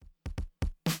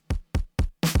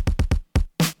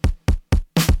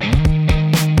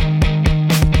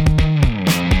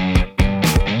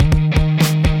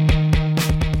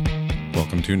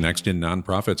to Next in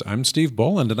Nonprofits. I'm Steve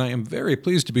Boland, and I am very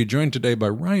pleased to be joined today by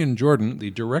Ryan Jordan, the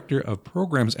Director of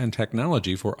Programs and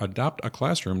Technology for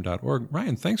AdoptAClassroom.org.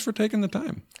 Ryan, thanks for taking the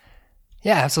time.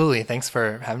 Yeah, absolutely. Thanks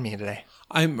for having me today.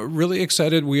 I'm really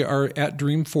excited. We are at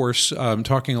Dreamforce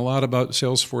talking a lot about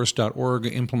Salesforce.org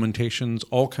implementations,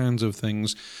 all kinds of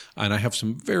things. And I have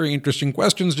some very interesting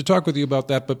questions to talk with you about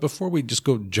that. But before we just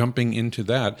go jumping into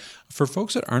that, for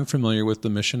folks that aren't familiar with the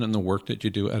mission and the work that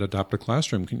you do at Adopt a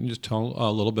Classroom, can you just tell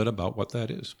a little bit about what that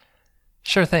is?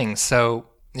 Sure thing. So,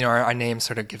 our name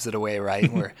sort of gives it away,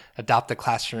 right? We're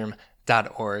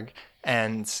AdoptAClassroom.org.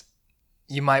 And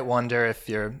you might wonder, if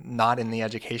you're not in the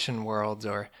education world,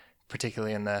 or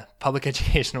particularly in the public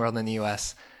education world in the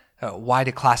U.S., why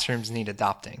do classrooms need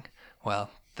adopting? Well,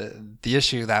 the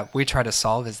issue that we try to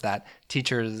solve is that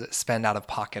teachers spend out of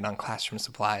pocket on classroom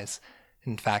supplies.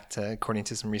 In fact, according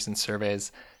to some recent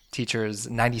surveys,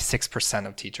 96%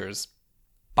 of teachers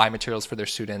buy materials for their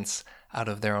students out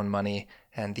of their own money,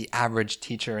 and the average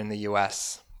teacher in the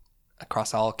U.S.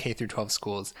 across all K through 12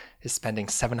 schools is spending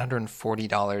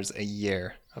 $740 a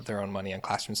year of their own money on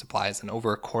classroom supplies, and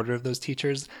over a quarter of those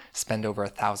teachers spend over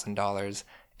 $1,000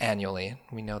 annually.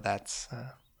 We know that's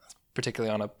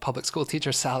particularly on a public school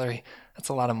teacher's salary, that's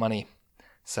a lot of money.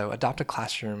 So Adopt a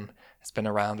Classroom has been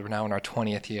around. We're now in our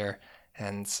 20th year,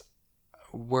 and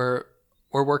we're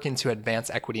working to advance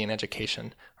equity in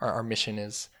education. Our mission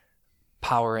is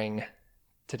powering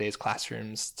today's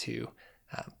classrooms to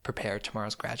prepare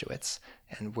tomorrow's graduates.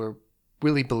 And we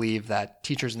really believe that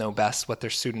teachers know best what their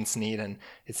students need, and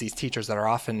it's these teachers that are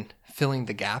often filling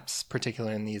the gaps,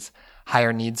 particularly in these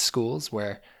higher needs schools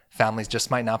where families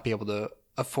just might not be able to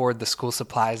afford the school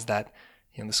supplies that,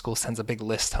 the school sends a big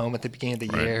list home at the beginning of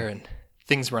the year, and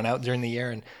things run out during the year,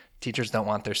 and teachers don't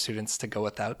want their students to go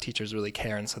without. Teachers really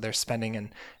care, and so they're spending,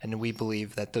 and we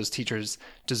believe that those teachers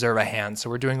deserve a hand. So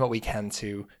we're doing what we can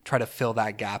to try to fill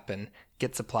that gap and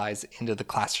get supplies into the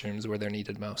classrooms where they're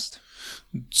needed most.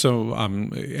 So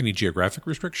any geographic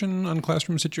restriction on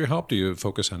classrooms that you help? Do you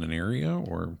focus on an area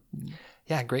or?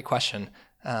 Yeah, great question.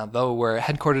 Though we're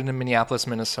headquartered in Minneapolis,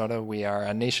 Minnesota, we are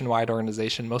a nationwide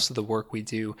organization. Most of the work we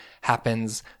do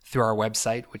happens through our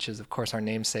website, which is, of course, our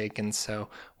namesake. And so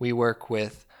we work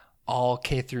with all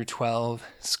K through 12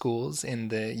 schools in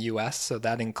the U.S. So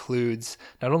that includes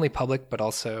not only public, but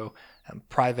also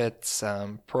private,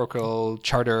 parochial,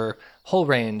 charter, whole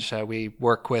range. We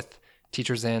work with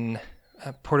teachers in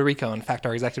Puerto Rico. In fact,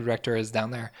 our executive director is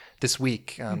down there this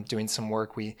week doing some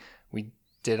work. We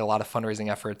did a lot of fundraising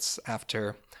efforts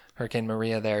after Hurricane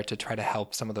Maria there to try to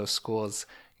help some of those schools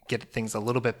get things a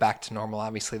little bit back to normal.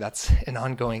 Obviously, that's an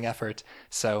ongoing effort.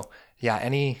 So yeah,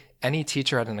 any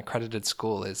teacher at an accredited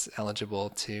school is eligible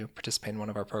to participate in one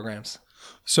of our programs.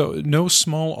 So no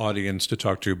small audience to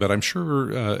talk to, but I'm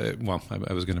sure, I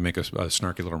was going to make a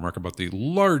snarky little remark about the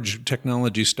large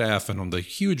technology staff and on the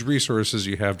huge resources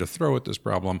you have to throw at this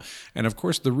problem. And of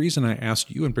course, the reason I asked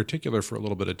you in particular for a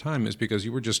little bit of time is because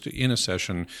you were just in a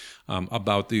session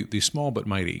about the small but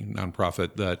mighty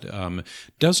nonprofit that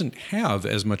doesn't have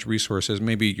as much resource as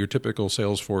maybe your typical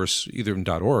Salesforce, either in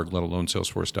 .org, let alone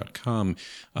Salesforce.com,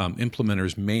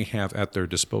 implementers may have at their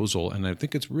disposal. And I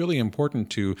think it's really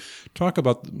important to talk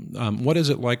about what is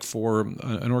it like for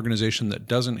an organization that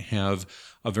doesn't have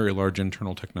a very large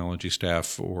internal technology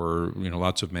staff or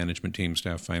lots of management team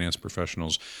staff, finance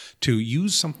professionals, to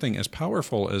use something as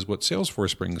powerful as what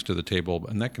Salesforce brings to the table,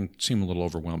 and that can seem a little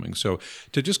overwhelming. So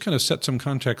to just kind of set some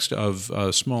context of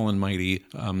small and mighty,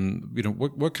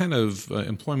 what kind of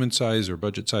employment size or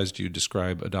budget size do you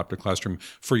describe Adopt a Classroom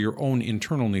for your own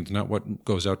internal needs, not what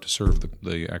goes out to serve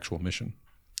the actual mission?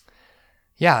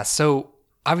 Yeah, so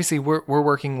obviously, we're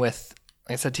working with,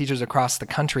 like I said, teachers across the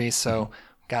country. So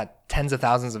we've got tens of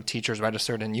thousands of teachers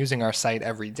registered and using our site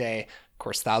every day. Of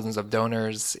course, thousands of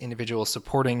donors, individuals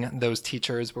supporting those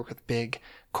teachers. Work with big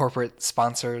corporate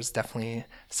sponsors. Definitely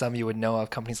some you would know of,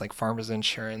 companies like Farmers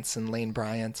Insurance and Lane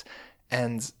Bryant.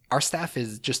 And our staff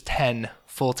is just 10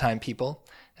 full-time people,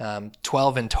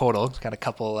 12 in total. Got a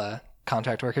couple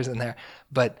contract workers in there.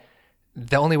 But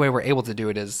the only way we're able to do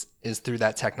it is through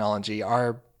that technology.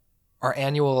 Our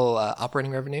annual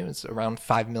operating revenue is around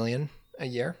 $5 million a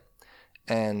year,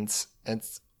 and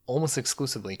it's almost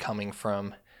exclusively coming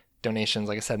from donations,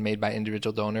 like I said, made by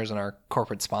individual donors and our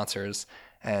corporate sponsors.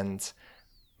 And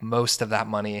most of that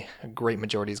money, a great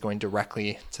majority, is going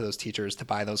directly to those teachers to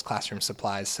buy those classroom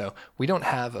supplies. So we don't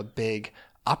have a big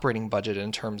operating budget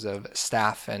in terms of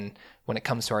staff. And when it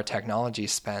comes to our technology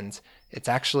spend, it's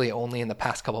actually only in the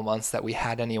past couple months that we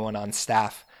had anyone on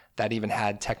staff that even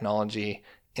had technology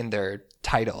in their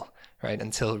title, right?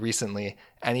 Until recently,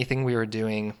 anything we were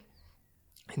doing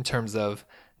in terms of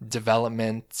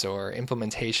development or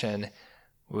implementation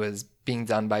was being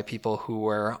done by people who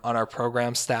were on our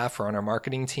program staff or on our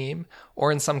marketing team,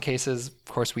 or in some cases, of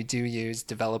course, we do use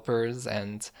developers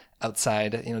and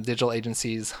outside, digital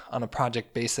agencies on a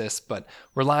project basis, but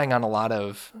relying on a lot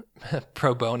of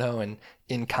pro bono and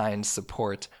in-kind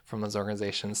support from those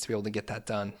organizations to be able to get that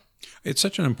done. It's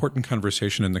such an important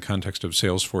conversation in the context of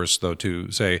Salesforce, though,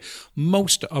 to say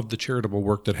most of the charitable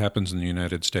work that happens in the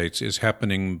United States is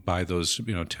happening by those,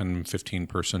 10, 15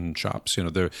 person shops.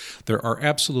 There are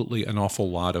absolutely an awful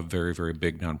lot of very, very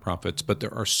big nonprofits, but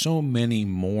there are so many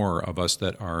more of us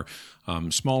that are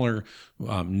smaller,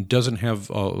 doesn't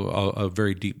have a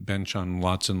very deep bench on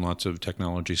lots and lots of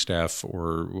technology staff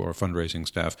or fundraising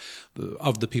staff.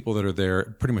 Of the people that are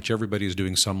there, pretty much everybody is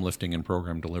doing some lifting and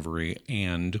program delivery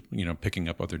and, picking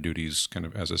up other duties kind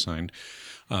of as assigned.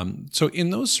 So in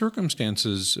those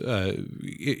circumstances,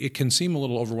 it can seem a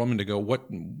little overwhelming to go,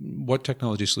 what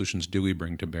technology solutions do we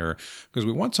bring to bear? Because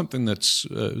we want something that's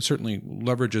certainly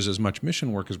leverages as much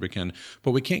mission work as we can,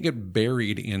 but we can't get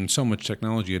buried in so much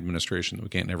technology administration that we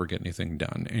can't ever get anything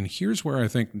done. And here's where I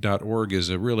think .org is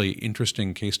a really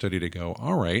interesting case study to go,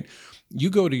 all right, you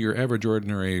go to your average,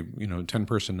 ordinary,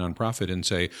 10-person nonprofit and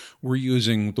say, we're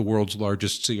using the world's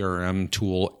largest CRM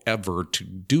tool ever to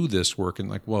do this work. And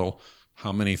like, well,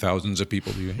 how many thousands of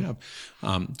people do you have?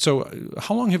 So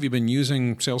how long have you been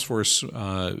using Salesforce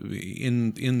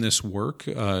in this work?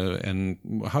 And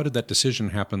how did that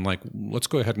decision happen? Like, let's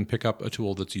go ahead and pick up a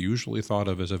tool that's usually thought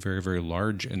of as a very, very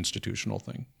large institutional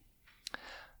thing.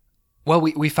 Well,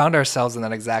 we found ourselves in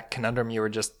that exact conundrum you were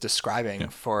just describing.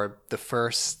 For the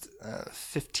first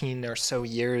 15 or so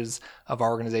years of our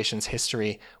organization's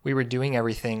history, we were doing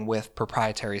everything with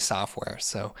proprietary software.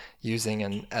 So using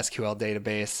an SQL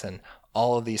database and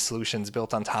all of these solutions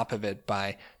built on top of it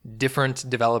by different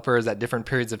developers at different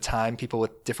periods of time, people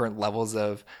with different levels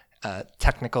of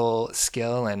technical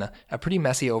skill and a pretty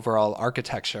messy overall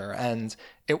architecture. And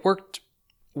it worked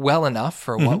well enough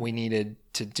for what we needed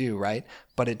to do, right?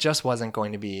 But it just wasn't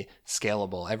going to be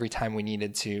scalable. Every time we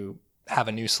needed to have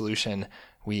a new solution,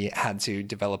 we had to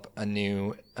develop a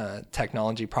new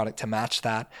technology product to match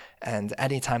that. And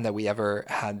anytime that we ever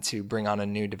had to bring on a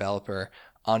new developer,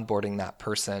 onboarding that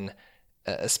person,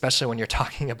 especially when you're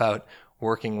talking about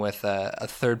working with a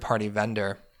third-party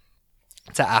vendor,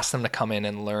 to ask them to come in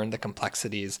and learn the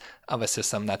complexities of a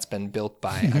system that's been built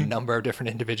by a number of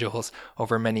different individuals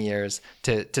over many years,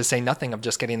 to say nothing of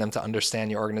just getting them to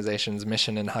understand your organization's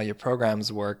mission and how your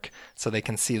programs work so they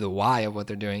can see the why of what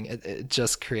they're doing. It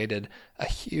just created a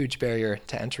huge barrier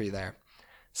to entry there.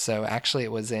 So actually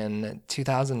it was in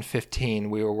 2015,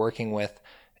 we were working with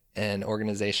an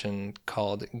organization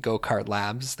called Go-Kart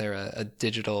Labs. They're a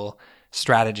digital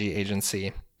strategy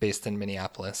agency based in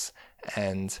Minneapolis.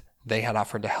 And they had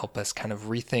offered to help us kind of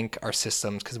rethink our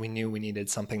systems because we knew we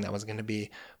needed something that was going to be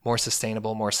more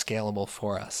sustainable, more scalable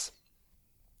for us.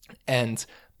 And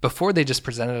before they just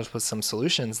presented us with some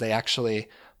solutions, they actually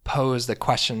posed a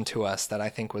question to us that I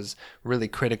think was really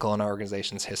critical in our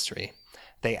organization's history.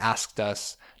 They asked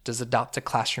us, does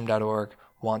adoptaclassroom.org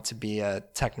want to be a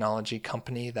technology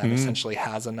company that essentially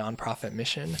has a nonprofit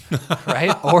mission,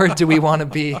 right? Or do we want to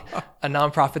be a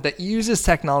nonprofit that uses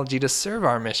technology to serve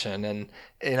our mission? And,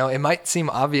 it might seem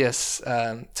obvious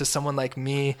to someone like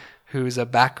me who's a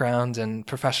background and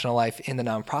professional life in the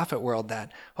nonprofit world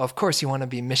that, well, of course you want to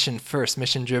be mission first,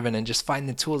 mission driven, and just find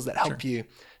the tools that help you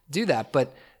do that.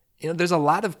 But, there's a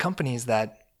lot of companies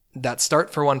that start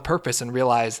for one purpose and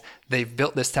realize they've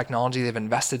built this technology, they've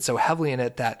invested so heavily in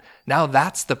it that now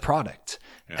that's the product.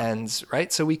 Yeah. And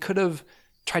right, so we could have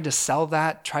tried to sell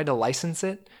that, tried to license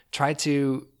it, tried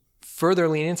to further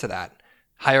lean into that,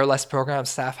 hire less program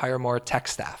staff, hire more tech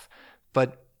staff.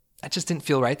 But that just didn't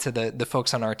feel right to the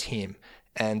folks on our team.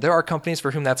 And there are companies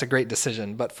for whom that's a great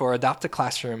decision. But for Adopt a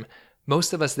Classroom,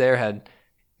 most of us there had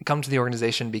come to the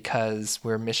organization because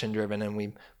we're mission driven and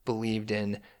we believed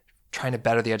in trying to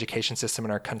better the education system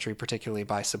in our country, particularly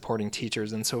by supporting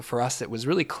teachers. And so for us, it was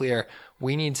really clear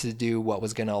we needed to do what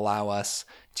was going to allow us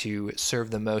to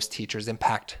serve the most teachers,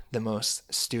 impact the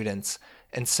most students.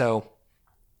 And so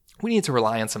we needed to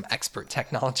rely on some expert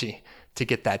technology to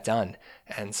get that done.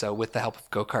 And so with the help of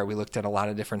Go-Kart, we looked at a lot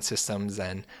of different systems.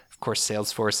 And of course,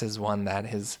 Salesforce is one that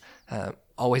is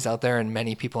always out there and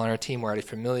many people on our team were already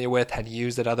familiar with, had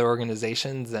used at other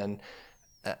organizations. And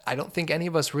I don't think any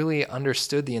of us really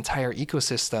understood the entire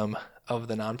ecosystem of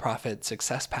the Nonprofit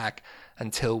Success Pack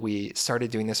until we started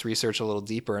doing this research a little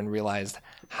deeper and realized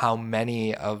how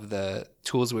many of the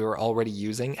tools we were already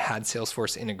using had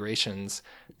Salesforce integrations,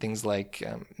 things like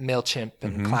MailChimp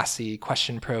and Classy,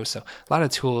 Question Pro. So a lot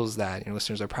of tools that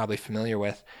listeners are probably familiar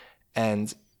with.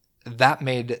 And that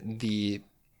made the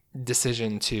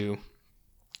decision to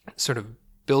sort of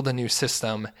build a new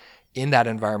system in that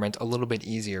environment a little bit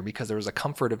easier, because there was a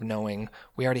comfort of knowing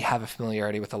we already have a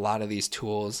familiarity with a lot of these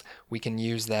tools. We can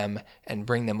use them and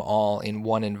bring them all in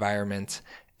one environment.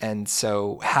 And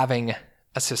so having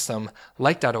a system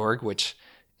like .org, which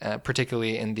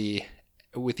particularly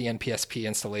with the NPSP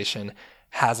installation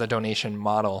has a donation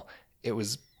model, it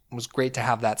was great to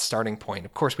have that starting point.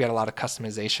 Of course, we had a lot of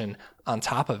customization on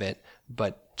top of it,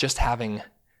 but just having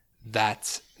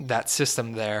that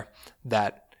system there,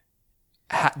 that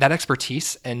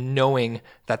expertise, and knowing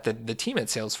that the team at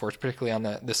Salesforce, particularly on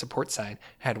the support side,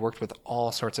 had worked with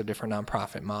all sorts of different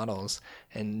nonprofit models,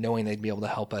 and knowing they'd be able to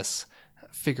help us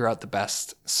figure out the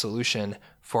best solution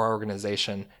for our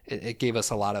organization, it gave us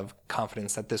a lot of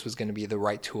confidence that this was going to be the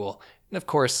right tool. And of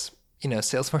course,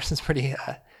 Salesforce is pretty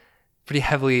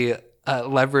heavily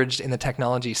leveraged in the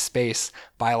technology space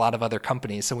by a lot of other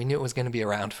companies. So we knew it was going to be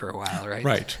around for a while, right?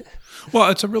 Right. Well,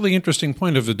 it's a really interesting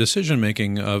point of the decision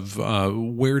making of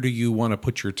where do you want to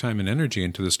put your time and energy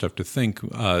into this stuff, to think,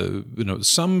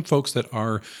 some folks that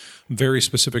are very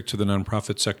specific to the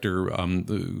nonprofit sector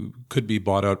could be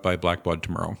bought out by Blackbaud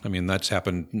tomorrow. I mean, that's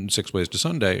happened 6 ways to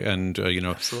Sunday. And,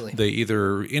 Absolutely. They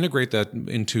either integrate that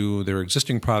into their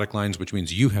existing product lines, which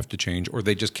means you have to change, or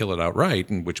they just kill it outright,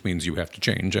 which means you have to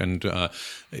change. And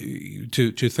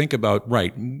to think about,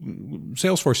 right,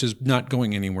 Salesforce is not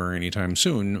going anywhere anytime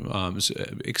soon,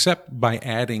 except by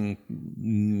adding,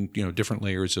 different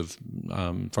layers of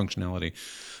functionality.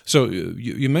 So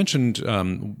you mentioned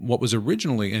what was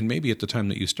originally, and maybe at the time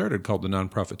that you started, called the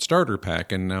Nonprofit Starter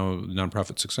Pack, and now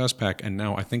Nonprofit Success Pack, and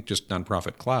now I think just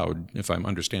Nonprofit Cloud, if I'm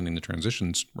understanding the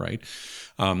transitions right.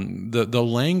 The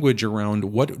language around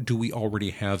what do we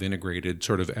already have integrated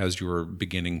sort of as your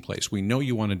beginning place. We know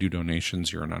you want to do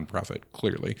donations. You're a nonprofit,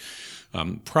 clearly.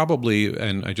 Probably,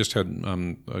 and I just had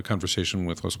a conversation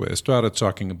with Josue Estrada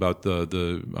talking about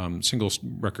the single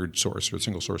record source, or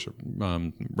single source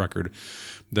record,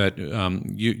 that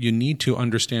you need to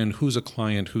understand who's a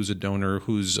client, who's a donor,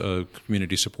 who's a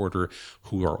community supporter,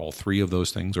 who are all three of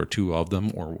those things, or two of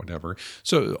them, or whatever.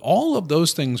 So all of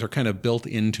those things are kind of built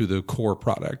into the core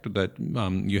product that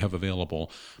you have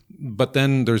available. But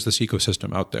then there's this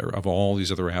ecosystem out there of all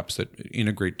these other apps that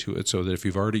integrate to it, so that if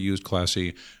you've already used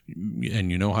Classy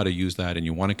and you know how to use that and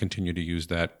you want to continue to use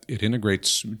that, it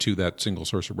integrates to that single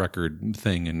source of record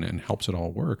thing and helps it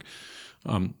all work.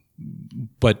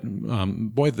 But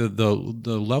boy,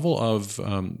 the level of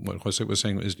what Jose was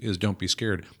saying is don't be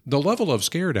scared. The level of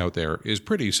scared out there is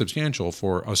pretty substantial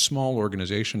for a small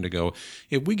organization to go,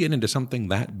 if we get into something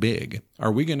that big,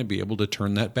 are we going to be able to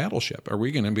turn that battleship? Are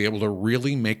we going to be able to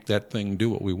really make that thing do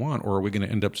what we want? Or are we going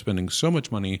to end up spending so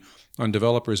much money on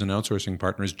developers and outsourcing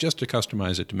partners just to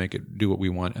customize it to make it do what we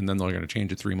want, and then they're going to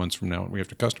change it 3 months from now and we have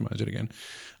to customize it again?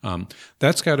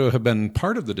 That's got to have been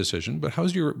part of the decision, but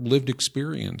how's your lived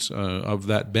experience of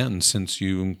that been since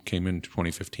you came in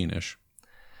 2015-ish?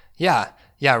 Yeah,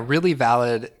 really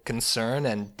valid concern,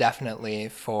 and definitely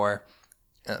for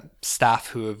staff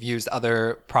who have used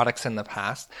other products in the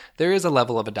past, there is a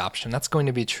level of adoption. That's going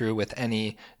to be true with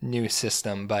any new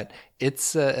system, but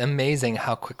it's amazing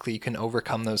how quickly you can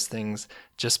overcome those things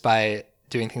just by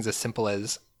doing things as simple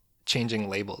as changing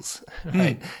labels,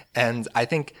 right? And I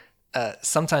think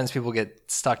sometimes people get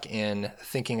stuck in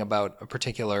thinking about a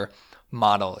particular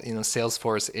model.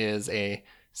 Salesforce is a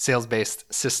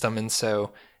sales-based system, and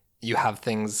so you have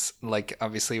things like,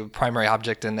 obviously, a primary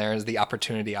object in there is the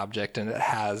opportunity object, and it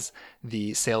has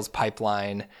the sales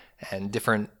pipeline and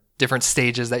different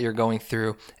stages that you're going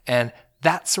through. And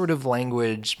that sort of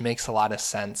language makes a lot of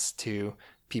sense to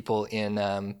people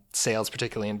in sales,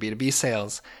 particularly in B2B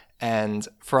sales. And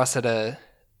for us at a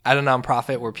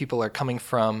nonprofit where people are coming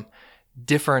from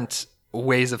different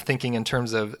ways of thinking in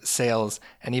terms of sales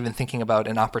and even thinking about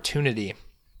an opportunity,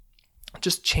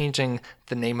 just changing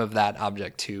the name of that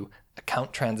object to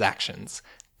account transactions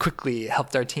quickly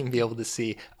helped our team be able to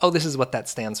see, oh, this is what that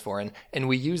stands for. And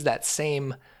we use that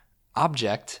same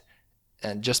object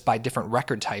and just by different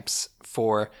record types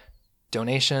for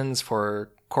donations,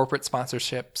 for corporate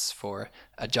sponsorships, for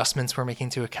adjustments we're making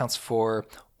to accounts, for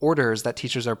orders that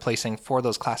teachers are placing for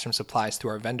those classroom supplies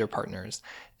through our vendor partners.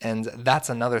 And that's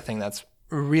another thing that's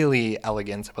really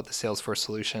elegant about the Salesforce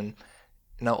solution.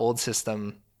 In an old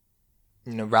system,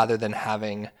 rather than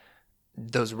having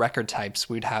those record types,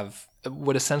 we'd have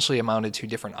what essentially amounted to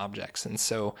different objects. And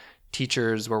so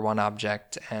teachers were one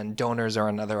object and donors are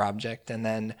another object. And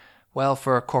then, well,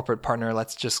 for a corporate partner,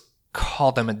 let's just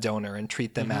call them a donor and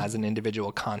treat them as an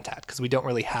individual contact, because we don't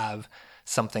really have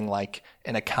something like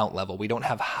an account level. We don't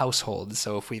have households.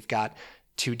 So if we've got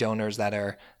two donors that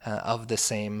are of the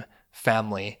same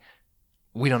family,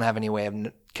 we don't have any way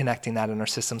of connecting that in our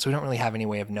system. So we don't really have any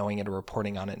way of knowing it or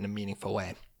reporting on it in a meaningful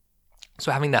way.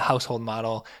 So having the household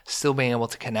model, still being able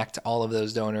to connect all of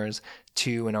those donors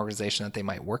to an organization that they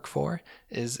might work for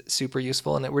is super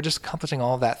useful. And we're just accomplishing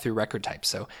all of that through record types.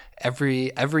 So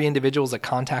every individual is a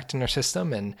contact in our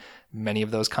system, and many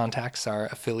of those contacts are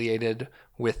affiliated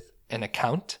with an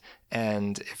account.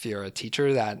 And if you're a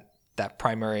teacher, that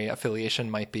primary affiliation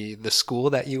might be the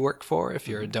school that you work for. If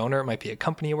you're a donor, it might be a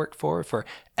company you work for. For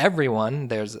everyone,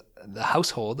 there's the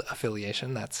household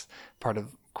affiliation. That's part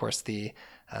of course, the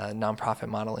nonprofit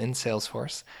model in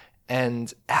Salesforce,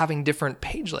 and having different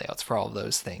page layouts for all of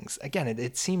those things. Again,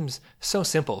 it seems so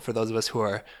simple for those of us who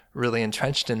are really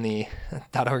entrenched in the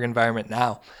 .org environment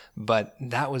now, but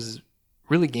that was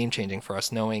really game-changing for us,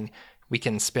 knowing we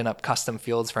can spin up custom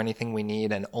fields for anything we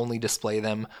need and only display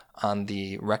them on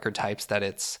the record types that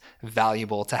it's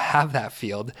valuable to have that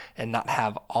field, and not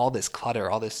have all this clutter,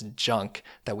 all this junk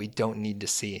that we don't need to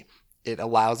see. It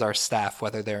allows our staff,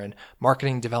 whether they're in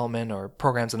marketing, development, or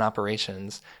programs and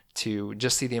operations, to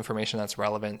just see the information that's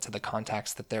relevant to the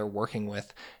contacts that they're working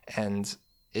with. And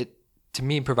it, to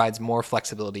me, provides more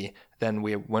flexibility than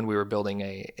when we were building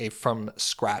a from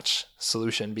scratch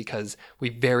solution, because we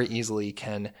very easily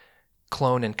can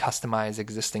clone and customize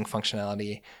existing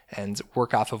functionality and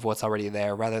work off of what's already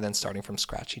there rather than starting from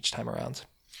scratch each time around.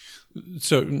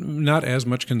 So not as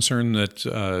much concern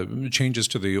that changes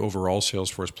to the overall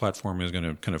Salesforce platform is going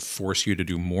to kind of force you to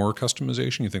do more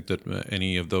customization? You think that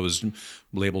any of those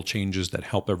label changes that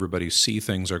help everybody see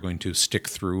things are going to stick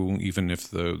through even if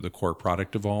the core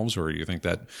product evolves? Or do you think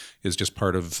that is just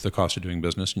part of the cost of doing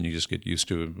business and you just get used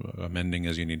to amending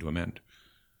as you need to amend?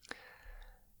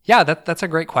 Yeah, that's a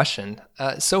great question.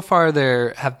 So far,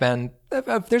 there's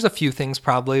a few things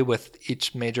probably with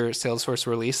each major Salesforce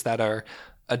release that are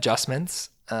adjustments.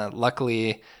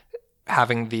 Luckily,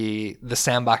 having the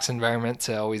sandbox environment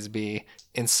to always be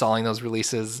installing those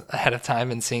releases ahead of time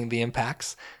and seeing the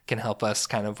impacts can help us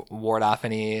kind of ward off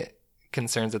any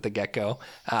concerns at the get-go.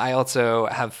 I also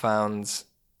have found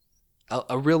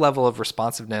a real level of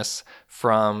responsiveness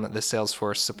from the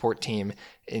Salesforce support team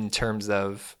in terms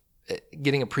of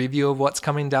getting a preview of what's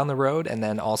coming down the road, and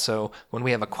then also when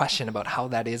we have a question about how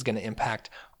that is going to impact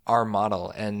our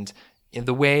model. And in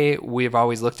the way we've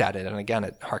always looked at it, and again,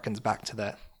 it harkens back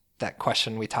to that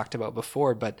question we talked about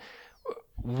before, but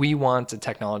we want a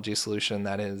technology solution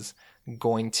that is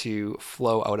going to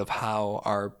flow out of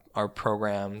how our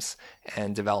programs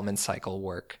and development cycle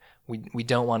work. We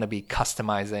don't want to be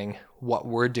customizing what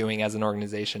we're doing as an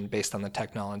organization based on the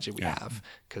technology we have,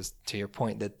 because to your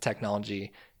point, the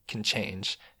technology can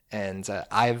change. And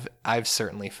I've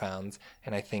certainly found,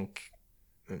 and I think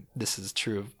this is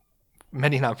true of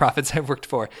many nonprofits I've worked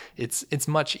for, it's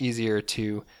much easier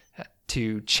to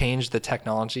change the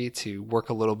technology, to work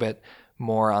a little bit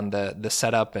more on the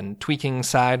setup and tweaking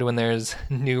side when there's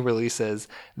new releases,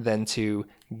 than to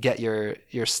get your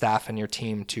staff and your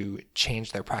team to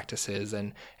change their practices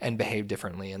and behave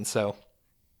differently. And so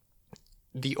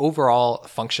the overall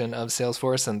function of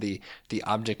Salesforce and the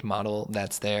object model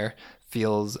that's there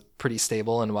feels pretty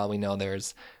stable. And while we know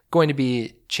there's going to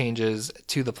be changes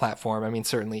to the platform, I mean,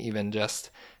 certainly even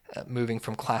just moving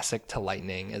from Classic to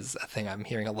Lightning is a thing I'm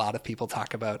hearing a lot of people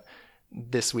talk about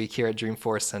this week here at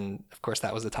Dreamforce, and of course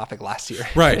that was a topic last year.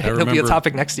 Right, It'll be a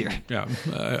topic next year. Yeah,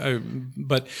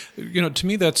 but to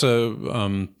me that's as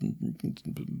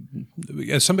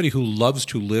somebody who loves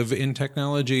to live in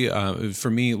technology. For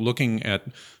me, looking at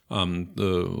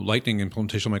the Lightning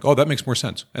implementation, I'm like, oh, that makes more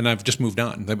sense, and I've just moved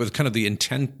on. That was kind of the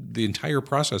entire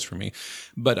process for me.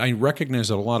 But I recognize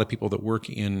that a lot of people that work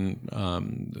in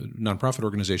nonprofit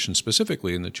organizations,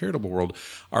 specifically in the charitable world,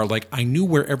 are like, I knew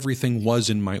where everything was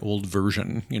in my old version.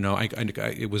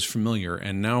 It was familiar,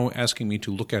 and now asking me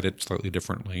to look at it slightly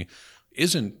differently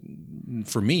isn't,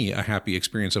 for me, a happy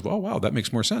experience of, oh, wow, that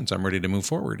makes more sense. I'm ready to move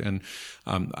forward. And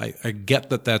I get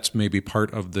that that's maybe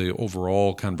part of the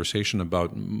overall conversation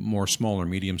about more small or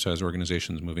medium-sized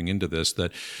organizations moving into this,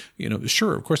 that,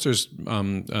 sure, of course, there's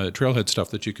Trailhead stuff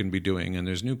that you can be doing, and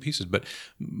there's new pieces, but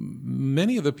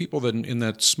many of the people that in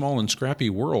that small and scrappy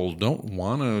world don't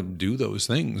want to do those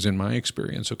things, in my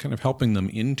experience. So kind of helping them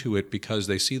into it because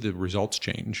they see the results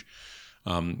change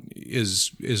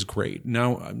is great.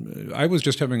 Now, I was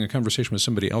just having a conversation with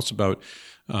somebody else about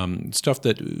stuff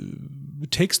that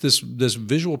takes this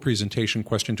visual presentation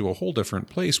question to a whole different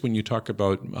place when you talk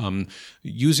about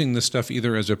using this stuff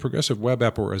either as a progressive web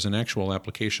app or as an actual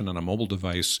application on a mobile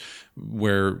device,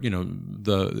 where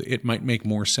it might make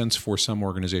more sense for some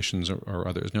organizations or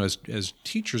others. Now, as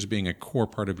teachers being a core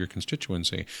part of your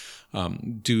constituency,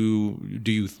 do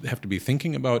you have to be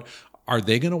thinking about, are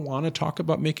they going to want to talk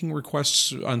about making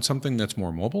requests on something that's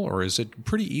more mobile, or is it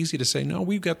pretty easy to say, no,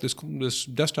 we've got this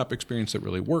desktop experience that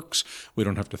really works. We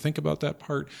don't have to think about that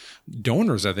part.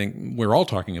 Donors, I think we're all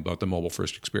talking about the mobile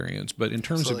first experience, but in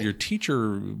terms of your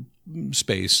teacher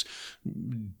space,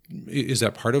 is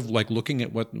that part of like looking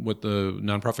at what the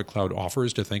nonprofit cloud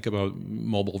offers to think about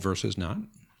mobile versus not?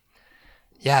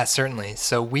 Yeah, certainly.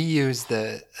 So we use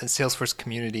the Salesforce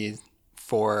community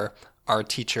for our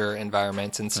teacher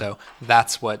environment. And so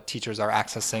that's what teachers are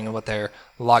accessing and what they're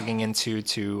logging into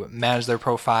to manage their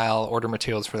profile, order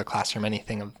materials for the classroom,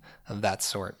 anything of that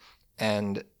sort.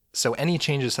 And so any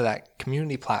changes to that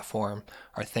community platform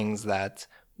are things that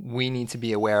we need to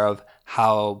be aware of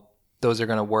how those are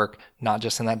going to work, not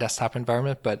just in that desktop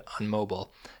environment, but on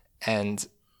mobile. And,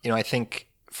 I think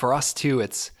for us too,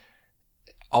 it's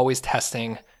always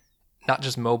testing, not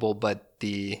just mobile, but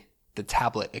the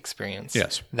tablet experience.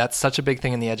 Yes. That's such a big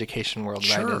thing in the education world,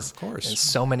 right? Sure, of course. And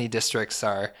so many districts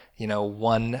are,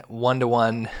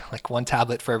 one-to-one, like one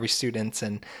tablet for every student,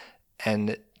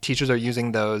 and teachers are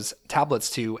using those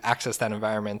tablets to access that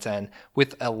environment. And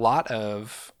with a lot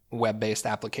of web-based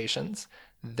applications,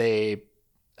 they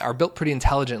are built pretty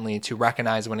intelligently to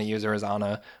recognize when a user is on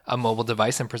a mobile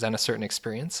device and present a certain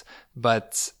experience.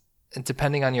 But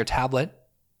depending on your tablet,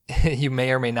 you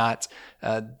may or may not,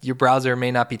 your browser may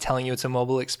not be telling you it's a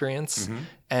mobile experience. Mm-hmm.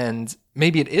 And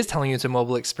maybe it is telling you it's a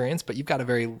mobile experience, but you've got a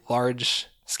very large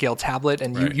scale tablet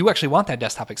and you actually want that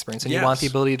desktop experience and you want the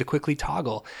ability to quickly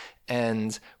toggle.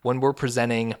 And when we're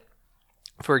presenting,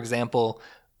 for example,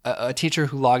 a teacher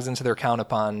who logs into their account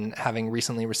upon having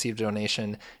recently received a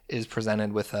donation is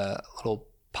presented with a little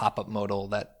pop-up modal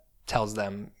that tells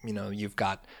them, you've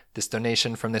got this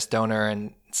donation from this donor,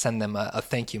 and send them a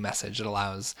thank you message. It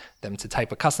allows them to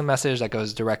type a custom message that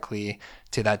goes directly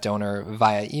to that donor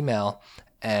via email.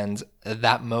 And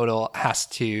that modal has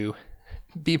to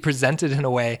be presented in a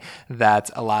way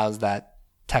that allows that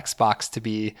text box to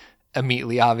be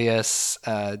immediately obvious.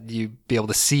 You be able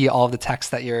to see all of the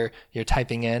text that you're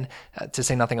typing in, to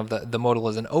say nothing of the modal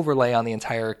as an overlay on the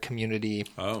entire community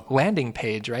landing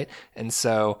page, right? And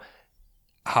so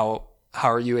how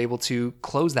are you able to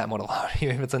close that modal? How are you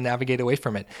able to navigate away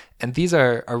from it? And these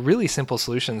are really simple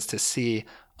solutions to see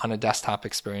on a desktop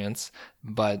experience,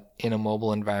 but in a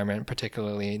mobile environment,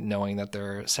 particularly knowing that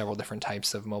there are several different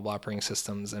types of mobile operating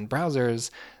systems and browsers,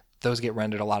 those get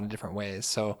rendered a lot of different ways.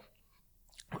 So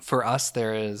for us,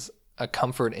 there is a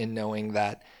comfort in knowing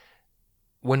that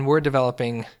when we're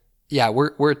developing,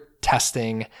 we're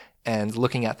testing and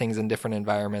looking at things in different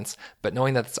environments, but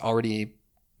knowing that it's already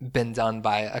been done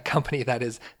by a company that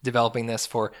is developing this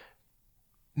for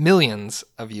millions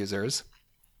of users,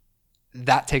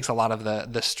 that takes a lot of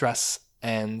the stress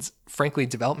and, frankly,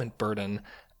 development burden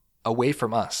away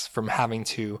from us, from having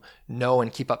to know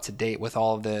and keep up to date with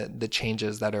all of the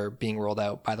changes that are being rolled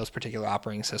out by those particular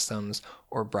operating systems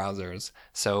or browsers.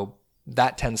 So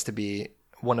that tends to be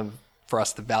one of, for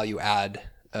us, the value add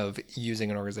of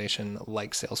using an organization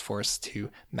like Salesforce to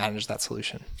manage that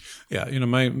solution. Yeah,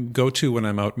 my go-to when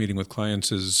I'm out meeting with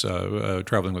clients is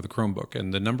traveling with a Chromebook,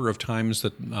 and the number of times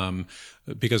that,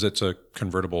 because it's a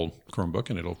convertible Chromebook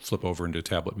and it'll flip over into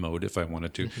tablet mode if I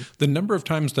wanted to, the number of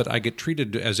times that I get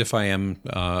treated as if I am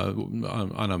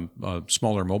on a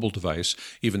smaller mobile device,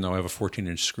 even though I have a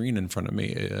 14-inch screen in front of me,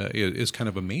 is kind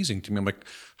of amazing to me. I'm like,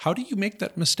 how do you make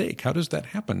that mistake? How does that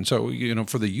happen? So,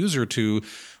 for the user to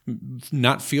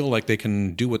not feel like they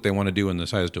can do what they want to do in the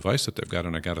size device that they've got,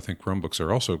 and I got to think Chromebooks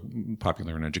are also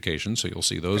popular in education, so you'll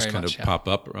see those very kind much, of pop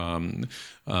up.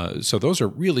 So those are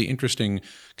really interesting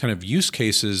kind of use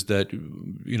cases that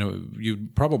you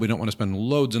probably don't want to spend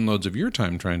loads and loads of your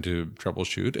time trying to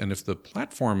troubleshoot. And if the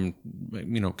platform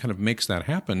kind of makes that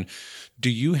happen,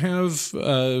 do you have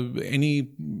any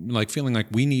feeling like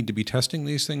we need to be testing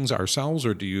these things ourselves,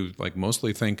 or do you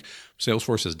mostly think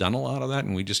Salesforce has done a lot of that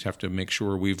and we just have to make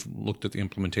sure we've looked at the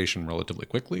implementation relatively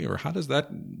quickly? Or how does that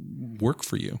work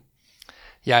for you?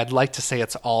 Yeah, I'd like to say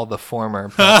it's all the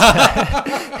former,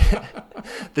 but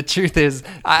the truth is,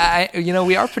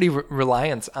 we are pretty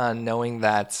reliant on knowing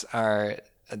that our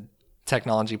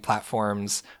technology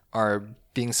platforms are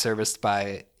being serviced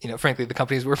by, frankly, the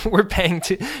companies we're paying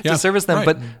to service them.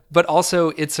 Right. But also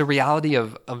it's a reality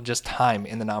of just time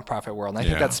in the nonprofit world. And I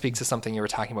think that speaks to something you were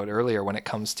talking about earlier when it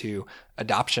comes to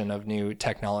adoption of new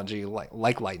technology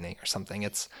like Lightning or something.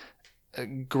 It's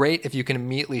great if you can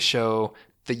immediately show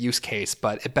the use case,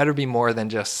 but it better be more than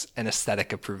just an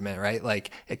aesthetic improvement, right?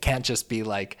 Like it can't just be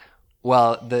like,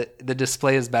 well, the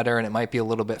display is better and it might be a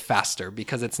little bit faster,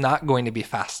 because it's not going to be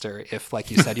faster if, like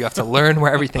you said, you have to learn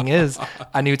where everything is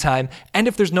a new time. And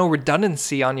if there's no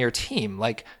redundancy on your team,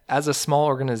 like as a small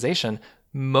organization,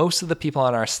 most of the people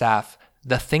on our staff,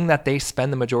 the thing that they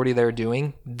spend the majority of their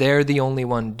doing, they're the only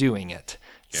one doing it.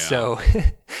 Yeah. So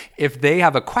if they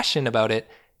have a question about it,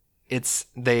 it's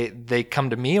they come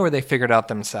to me, or they figure it out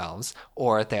themselves,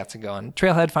 or they have to go on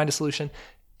Trailhead, find a solution.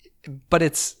 But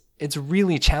it's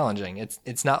really challenging.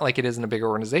 It's not like it is in a bigger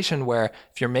organization where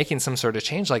if you're making some sort of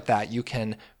change like that, you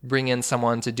can bring in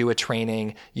someone to do a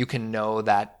training. You can know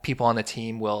that people on the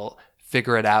team will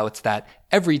figure it out, that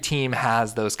every team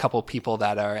has those couple people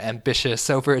that are ambitious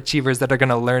overachievers that are going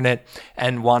to learn it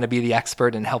and want to be the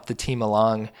expert and help the team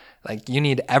along. Like you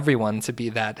need everyone to be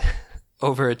that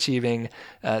overachieving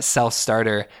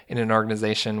self-starter in an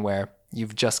organization where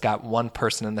you've just got one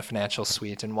person in the financial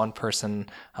suite and one person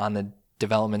on the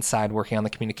development side working on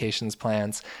the communications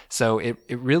plans. So it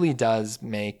really does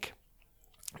make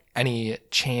any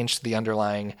change to the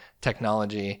underlying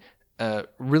technology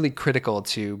really critical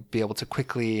to be able to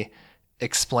quickly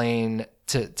explain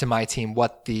to my team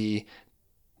what the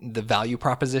value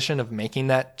proposition of making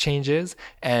that change is.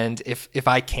 And if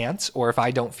I can't, or if I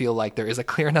don't feel like there is a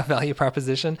clear enough value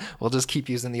proposition, we'll just keep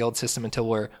using the old system until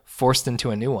we're forced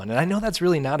into a new one. And I know that's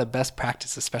really not a best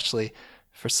practice, especially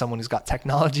for someone who's got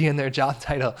technology in their job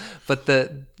title. But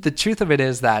the truth of it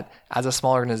is that as a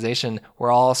small organization,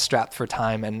 we're all strapped for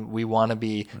time and we want to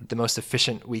be the most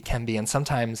efficient we can be. And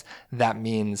sometimes that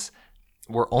means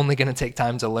we're only going to take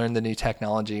time to learn the new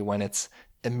technology when it's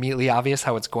immediately obvious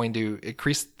how it's going to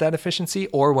increase that efficiency,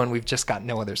 or when we've just got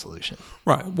no other solution.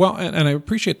 Right. Well, and I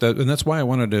appreciate that. And that's why I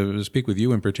wanted to speak with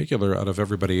you in particular, out of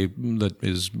everybody that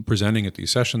is presenting at these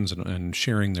sessions and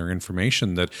sharing their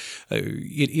information, that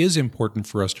it is important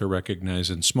for us to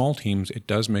recognize in small teams, it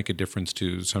does make a difference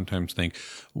to sometimes think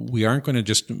we aren't going to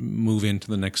just move into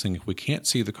the next thing if we can't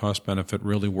see the cost benefit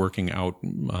really working out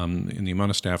in the amount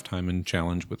of staff time and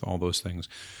challenge with all those things.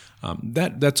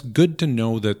 That's good to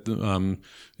know that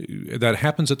that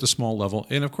happens at the small level,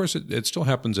 and of course it still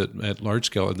happens at large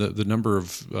scale. The number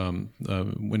of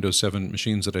Windows 7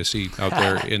 machines that I see out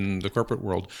there in the corporate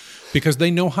world, because they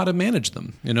know how to manage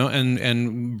them,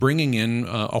 and bringing in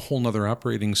a whole nother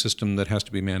operating system that has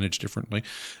to be managed differently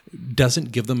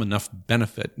doesn't give them enough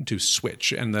benefit to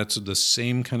switch. And that's the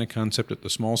same kind of concept at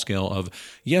the small scale of,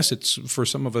 yes, it's for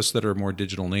some of us that are more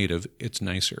digital native, it's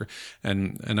nicer,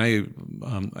 and I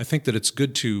think that it's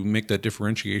good to make that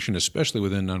differentiation, especially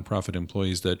within nonprofit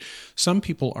employees, that some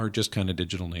people are just kind of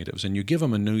digital natives, and you give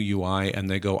them a new UI and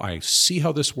they go, I see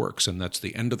how this works, and that's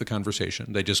the end of the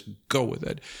conversation. They just go with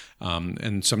it.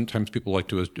 And sometimes people like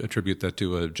to attribute that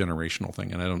to a generational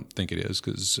thing, and I don't think it is,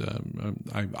 because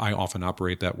I often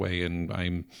operate that way, and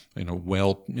I'm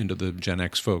well into the Gen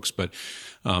X folks. But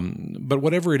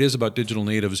whatever it is about digital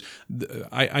natives,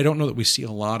 I don't know that we see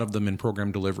a lot of them in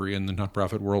program delivery in the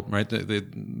nonprofit world, right?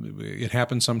 It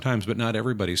happens sometimes, but not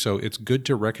everybody. So it's good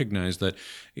to recognize that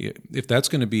if that's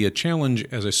going to be a challenge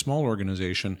as a small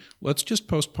organization, let's just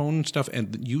postpone stuff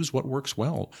and use what works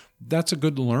well. That's a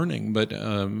good learning, but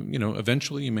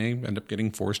eventually you may end up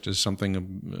getting forced as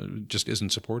something just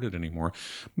isn't supported anymore.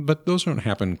 But those don't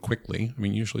happen quickly. I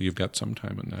mean, usually you've got some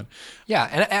time in that. Yeah,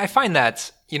 and I find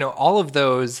that all of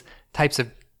those types of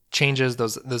changes,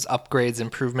 those upgrades,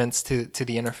 improvements to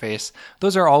the interface,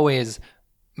 those are always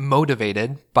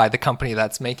motivated by the company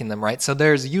that's making them, right? So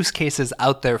there's use cases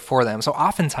out there for them. So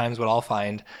oftentimes what I'll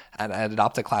find at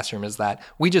Adopt a Classroom is that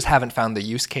we just haven't found the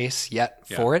use case yet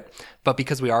for it. But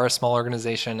because we are a small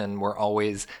organization and we're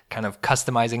always kind of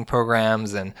customizing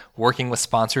programs and working with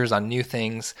sponsors on new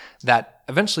things, that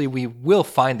eventually we will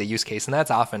find the use case. And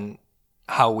that's often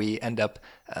how we end up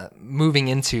moving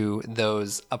into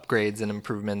those upgrades and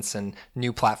improvements and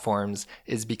new platforms,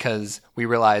 is because we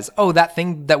realize, that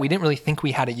thing that we didn't really think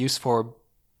we had a use for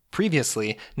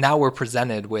previously, now we're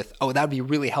presented with, that'd be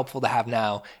really helpful to have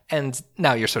now. And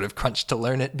now you're sort of crunched to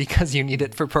learn it because you need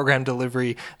it for program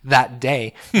delivery that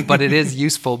day. But it is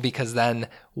useful because then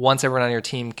once everyone on your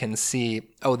team can see,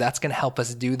 that's going to help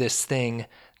us do this thing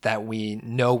that we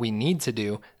know we need to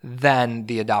do, then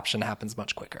the adoption happens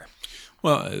much quicker.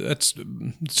 Well, that's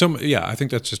so. Yeah, I think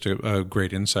that's just a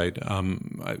great insight. I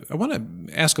want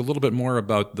to ask a little bit more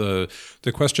about the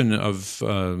question of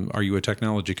are you a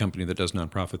technology company that does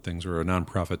nonprofit things or a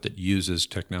nonprofit that uses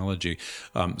technology?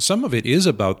 Some of it is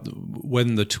about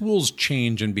when the tools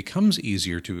change and becomes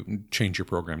easier to change your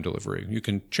program delivery. You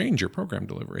can change your program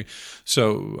delivery,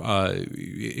 so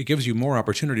it gives you more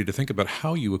opportunity to think about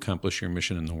how you accomplish your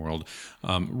mission in the world.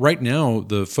 Right now,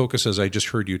 the focus, as I just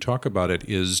heard you talk about it,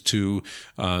 is to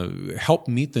help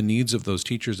meet the needs of those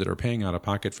teachers that are paying out of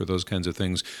pocket for those kinds of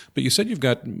things. But you said you've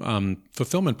got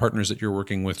fulfillment partners that you're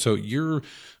working with. So you're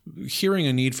hearing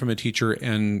a need from a teacher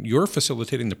and you're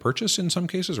facilitating the purchase in some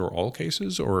cases or all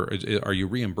cases, or are you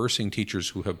reimbursing teachers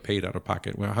who have paid out of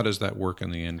pocket? Well, how does that work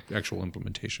in the actual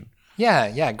implementation?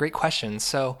 Yeah, great question.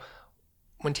 So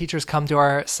when teachers come to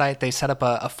our site, they set up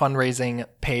a fundraising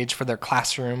page for their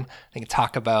classroom. They can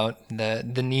talk about the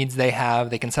needs they have.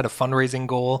 They can set a fundraising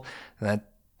goal,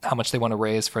 how much they want to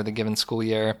raise for the given school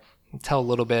year. Tell a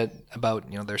little bit about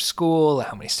their school,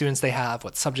 how many students they have,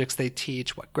 what subjects they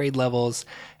teach, what grade levels,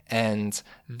 and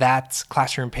that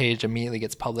classroom page immediately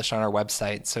gets published on our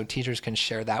website, so teachers can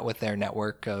share that with their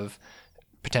network of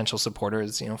potential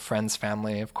supporters, friends,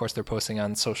 family. Of course, they're posting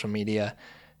on social media,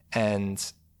 and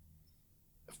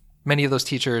many of those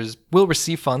teachers will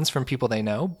receive funds from people they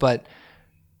know, but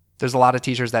there's a lot of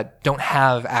teachers that don't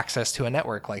have access to a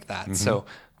network like that. Mm-hmm. So,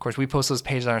 of course, we post those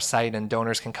pages on our site and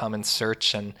donors can come and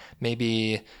search, and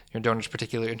maybe your donor's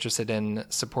particularly interested in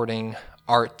supporting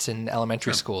art in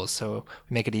elementary schools. So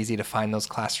we make it easy to find those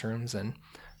classrooms and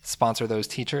sponsor those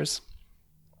teachers.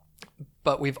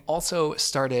 But we've also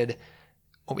started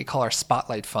what we call our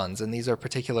Spotlight funds, and these are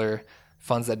particular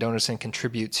funds that donors can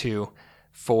contribute to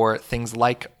for things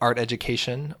like art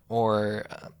education or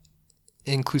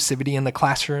inclusivity in the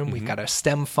classroom. Mm-hmm. We've got our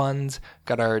STEM fund,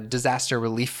 got our disaster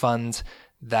relief fund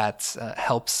that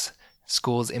helps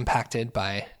schools impacted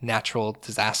by natural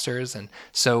disasters. And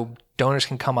so donors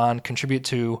can come on, contribute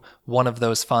to one of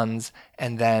those funds,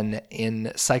 and then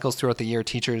in cycles throughout the year,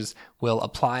 teachers will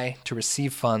apply to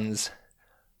receive funds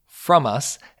from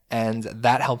us, and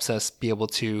that helps us be able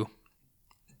to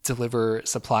deliver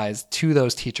supplies to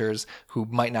those teachers who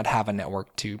might not have a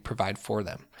network to provide for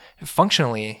them.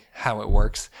 Functionally, how it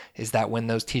works is that when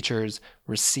those teachers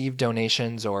receive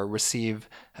donations or receive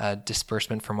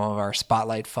disbursement from one of our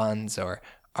Spotlight funds or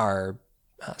are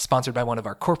sponsored by one of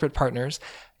our corporate partners,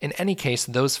 in any case,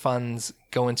 those funds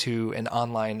go into an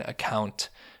online account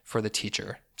for the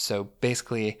teacher. So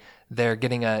basically, they're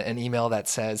getting an email that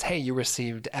says, hey, you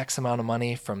received X amount of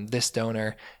money from this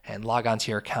donor, and log on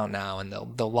to your account now. And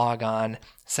they'll log on,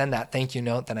 send that thank you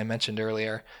note that I mentioned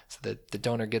earlier, so that the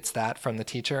donor gets that from the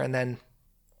teacher. And then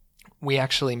we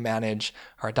actually manage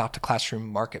our Adopt a Classroom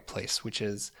marketplace, which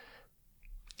is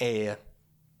a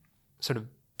sort of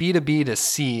B2B to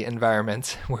C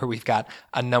environment where we've got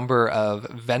a number of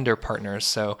vendor partners.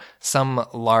 So some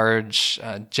large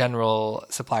general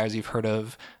suppliers you've heard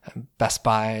of, Best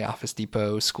Buy, Office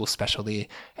Depot, School Specialty,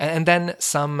 and then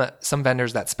some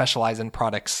vendors that specialize in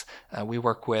products. We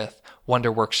work with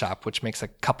Wonder Workshop, which makes a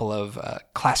couple of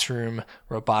classroom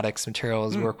robotics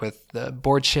materials. We work with the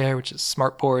BoardShare, which is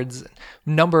smart boards, a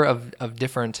number of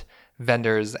different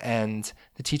vendors, and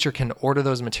the teacher can order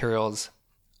those materials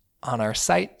on our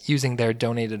site using their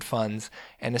donated funds.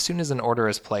 And as soon as an order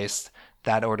is placed,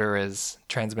 that order is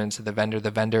transmitted to the vendor. The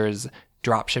vendor is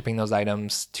drop shipping those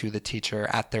items to the teacher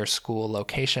at their school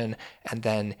location and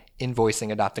then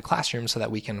invoicing Adopt a Classroom so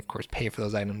that we can, of course, pay for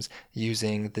those items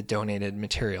using the donated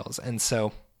materials. And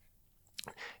so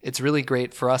it's really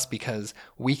great for us because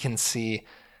we can see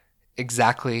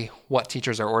exactly what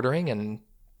teachers are ordering, and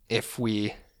if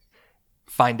we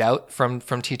find out from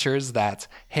teachers that,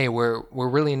 hey, we're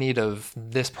really in need of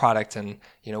this product and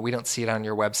we don't see it on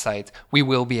your website, we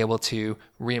will be able to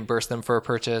reimburse them for a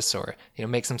purchase or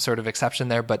make some sort of exception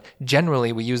there. But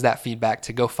generally, we use that feedback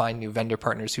to go find new vendor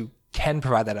partners who can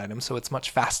provide that item, so it's much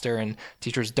faster and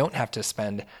teachers don't have to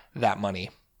spend that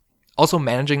money. Also,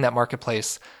 managing that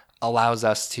marketplace allows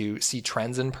us to see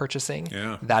trends in purchasing.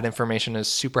 Yeah. That information is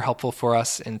super helpful for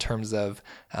us in terms of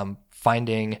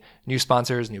finding new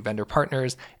sponsors, new vendor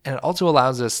partners, and it also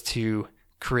allows us to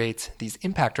create these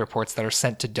impact reports that are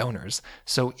sent to donors.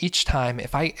 So each time,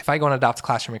 if I go on Adopt a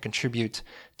Classroom and contribute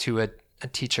to a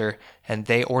teacher and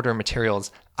they order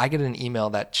materials, I get an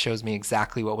email that shows me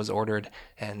exactly what was ordered,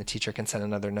 and the teacher can send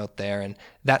another note there, and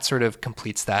that sort of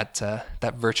completes that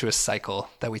virtuous cycle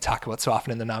that we talk about so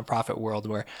often in the nonprofit world,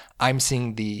 where I'm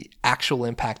seeing the actual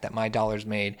impact that my dollars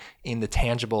made in the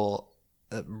tangible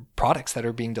products that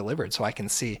are being delivered. So I can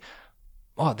see,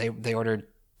 oh, they ordered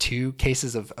 2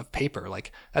 cases of paper.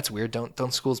 Like, that's weird.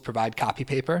 Don't schools provide copy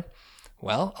paper?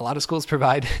 Well, a lot of schools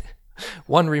provide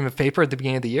 1 ream of paper at the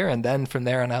beginning of the year, and then from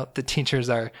there on out, the teachers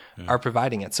are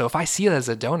providing it. So if I see it as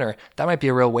a donor, that might be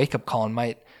a real wake-up call and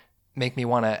might make me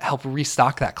want to help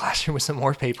restock that classroom with some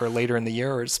more paper later in the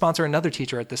year, or sponsor another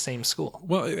teacher at the same school.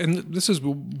 Well, and this is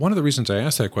one of the reasons I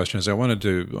asked that question, is I wanted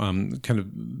to kind of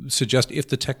suggest if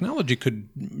the technology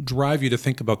could drive you to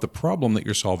think about the problem that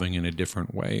you're solving in a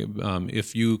different way.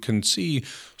 If you can see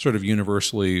sort of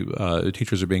universally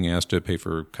teachers are being asked to pay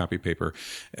for copy paper,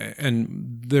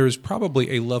 and there's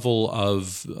probably a level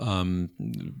of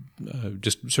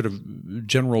just sort of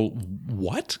general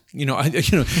what?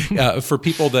 For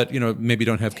people that, maybe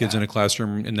don't have kids in a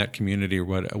classroom in that community or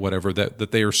whatever,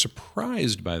 that they are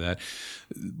surprised by that.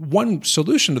 One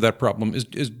solution to that problem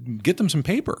is get them some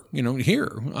paper,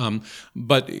 here.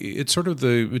 But it's sort of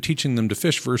the teaching them to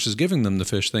fish versus giving them the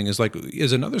fish thing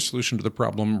is another solution to the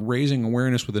problem, raising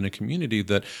awareness within a community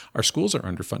that our schools are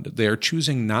underfunded. They are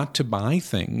choosing not to buy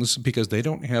things because they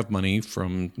don't have money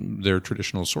from their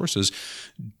traditional sources.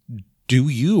 Do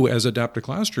you, as Adopt a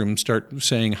Classroom, start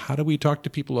saying, how do we talk to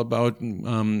people about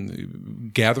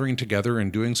gathering together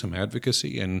and doing some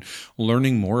advocacy and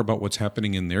learning more about what's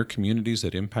happening in their communities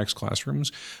that impacts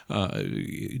classrooms?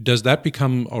 Does that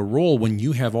become a role when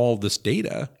you have all this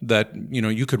data that,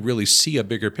 you could really see a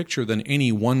bigger picture than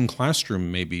any one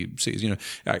classroom maybe sees?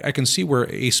 I can see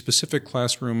where a specific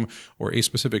classroom or a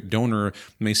specific donor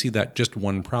may see that just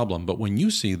one problem. But when you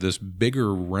see this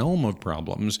bigger realm of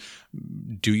problems,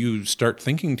 do you start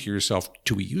thinking to yourself,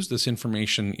 do we use this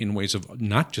information in ways of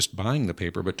not just buying the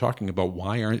paper, but talking about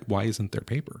why isn't there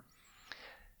paper?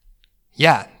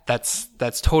 Yeah, that's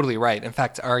totally right. In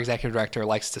fact, our executive director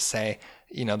likes to say,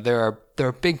 there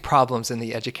are big problems in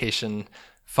the education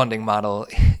funding model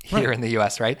here in the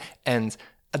U.S., right? And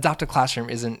Adopt a Classroom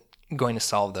isn't going to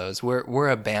solve those. We're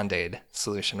a Band-Aid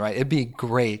solution, right? It'd be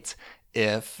great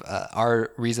if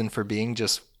our reason for being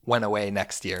just went away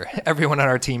next year. Everyone on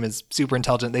our team is super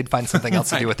intelligent. They'd find something else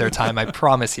to do with their time, I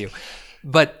promise you.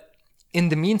 But in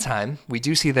the meantime, we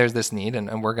do see there's this need,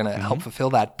 and we're going to help fulfill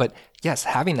that. But yes,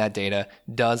 having that data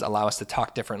does allow us to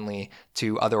talk differently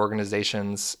to other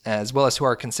organizations as well as to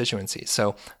our constituencies.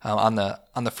 So on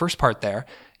the first part there,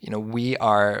 we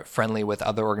are friendly with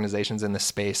other organizations in this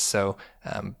space. So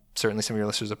certainly some of your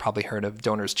listeners have probably heard of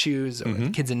Donors Choose or the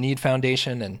Kids in Need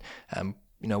Foundation, and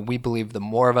we believe the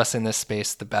more of us in this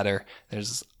space, the better.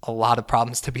 There's a lot of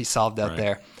problems to be solved out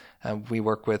there. We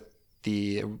work with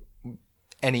the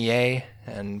NEA,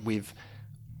 and we've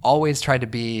always tried to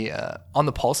be on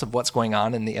the pulse of what's going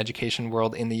on in the education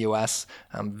world in the U.S.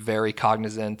 I'm very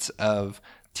cognizant of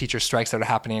teacher strikes that are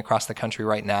happening across the country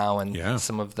right now, and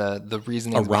some of the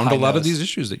reasoning around a lot of these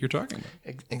issues that you're talking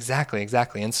about.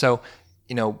 Exactly. And so,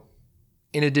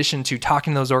 in addition to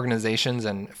talking to those organizations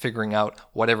and figuring out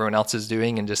what everyone else is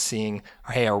doing and just seeing,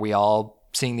 hey, are we all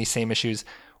seeing these same issues?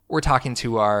 We're talking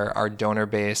to our donor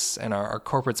base and our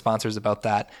corporate sponsors about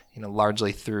that,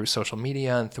 largely through social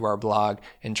media and through our blog,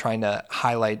 and trying to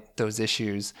highlight those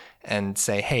issues and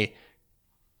say, hey,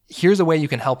 here's a way you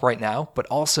can help right now, but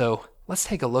also let's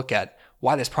take a look at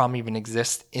why this problem even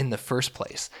exists in the first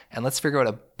place. And let's figure out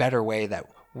a better way that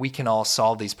we can all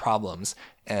solve these problems.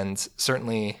 And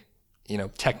certainly,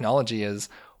 technology is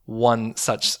one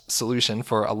such solution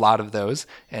for a lot of those,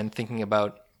 and thinking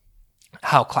about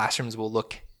how classrooms will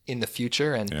look in the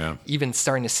future, and even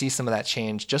starting to see some of that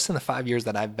change just in the 5 years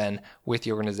that I've been with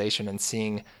the organization, and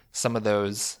seeing some of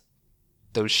those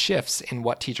shifts in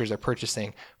what teachers are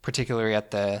purchasing, particularly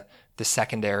at the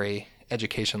secondary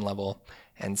education level,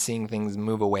 and seeing things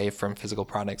move away from physical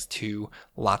products to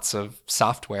lots of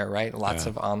software, right? Lots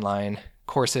of online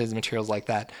courses, materials like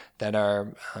that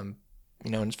are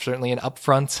certainly an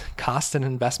upfront cost and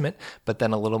investment, but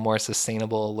then a little more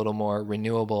sustainable, a little more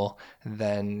renewable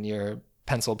than your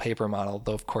pencil paper model,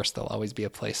 though of course there'll always be a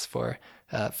place for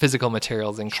physical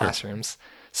materials in classrooms.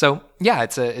 So yeah,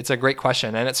 it's a great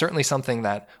question, and it's certainly something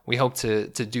that we hope to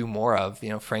do more of.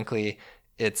 Frankly,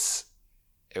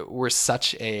 we're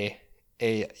such a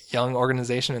young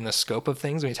organization in the scope of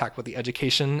things when you talk about the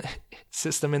education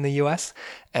system in the U.S.,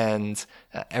 and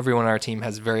everyone on our team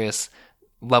has various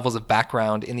levels of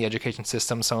background in the education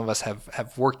system. Some of us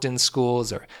have worked in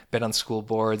schools or been on school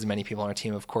boards. Many people on our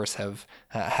team, of course, have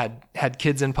had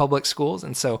kids in public schools.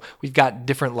 And so we've got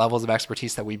different levels of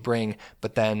expertise that we bring.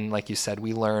 But then, like you said,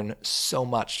 we learn so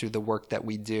much through the work that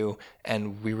we do.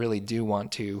 And we really do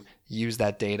want to use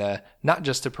that data, not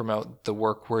just to promote the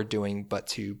work we're doing, but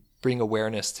to bring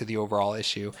awareness to the overall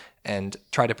issue and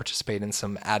try to participate in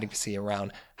some advocacy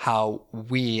around how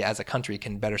we as a country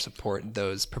can better support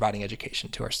those providing education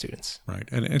to our students. Right.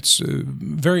 And it's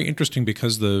very interesting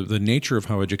because the nature of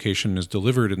how education is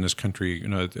delivered in this country,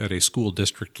 at a school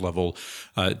district level,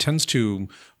 tends to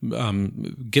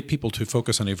get people to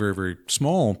focus on a very, very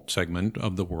small segment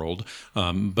of the world,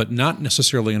 but not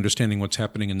necessarily understanding what's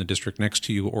happening in the district next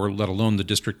to you, or let alone the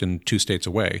district in 2 states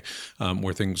away,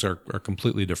 where things are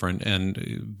completely different.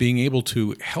 And being able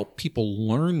to help people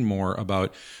learn more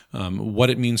about what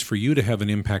it means for you to have an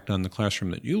impact on the classroom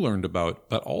that you learned about,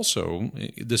 but also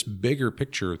this bigger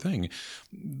picture thing.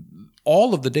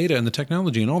 All of the data and the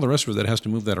technology and all the rest of it that has to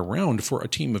move that around for a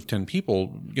team of 10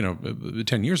 people,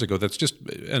 10 years ago, that's just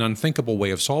an unthinkable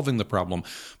way of solving the problem.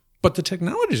 But the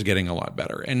technology is getting a lot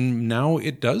better. And now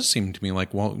it does seem to me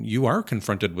like, well, you are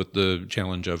confronted with the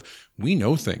challenge of, we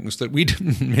know things that we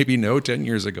didn't maybe know 10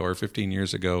 years ago or 15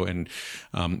 years ago. And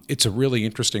it's a really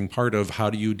interesting part of how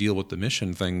do you deal with the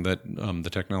mission thing that the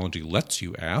technology lets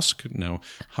you ask. Now,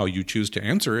 how you choose to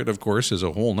answer it, of course, is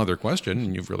a whole nother question.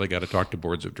 And you've really got to talk to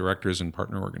boards of directors and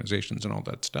partner organizations and all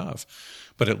that stuff.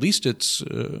 But at least it's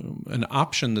an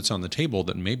option that's on the table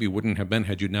that maybe wouldn't have been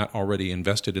had you not already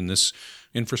invested in this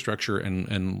infrastructure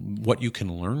and what you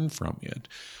can learn from it.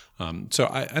 So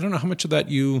I don't know how much of that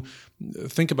you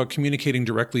think about communicating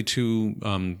directly to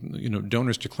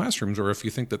donors to classrooms, or if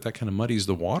you think that kind of muddies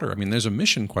the water. I mean, there's a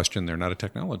mission question there, not a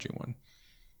technology one.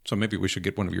 So maybe we should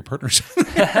get one of your partners.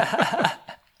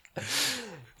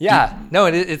 Yeah, no,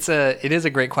 it is a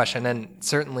great question, and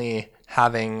certainly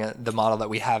having the model that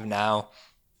we have now,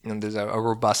 there's a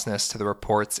robustness to the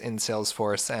reports in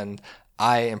Salesforce, and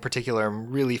I, in particular,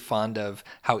 am really fond of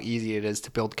how easy it is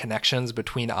to build connections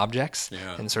between objects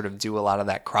and sort of do a lot of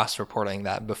that cross-reporting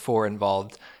that before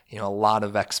involved, a lot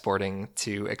of exporting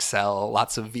to Excel,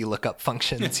 lots of VLOOKUP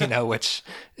functions, which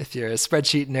if you're a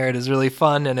spreadsheet nerd is really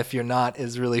fun, and if you're not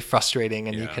is really frustrating,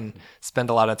 and you can spend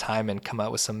a lot of time and come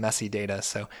out with some messy data.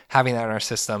 So having that in our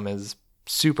system is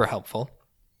super helpful.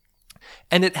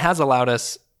 And it has allowed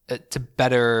us to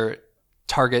better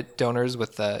target donors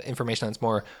with the information that's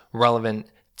more relevant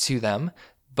to them.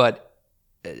 But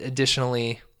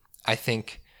additionally, I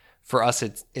think for us,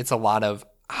 it's a lot of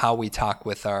how we talk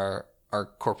with our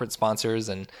corporate sponsors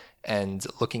and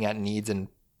looking at needs in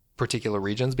particular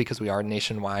regions, because we are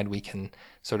nationwide. We can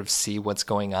sort of see what's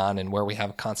going on and where we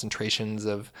have concentrations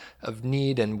of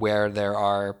need and where there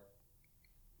are,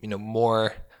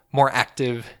 more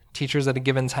active teachers at a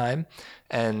given time.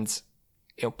 And,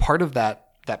 part of that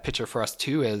picture for us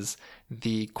too is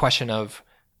the question of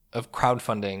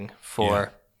crowdfunding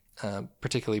for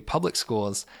particularly public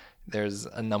schools. There's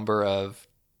a number of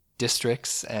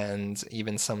districts and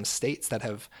even some states that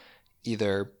have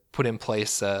either put in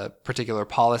place a particular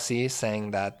policy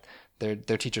saying that their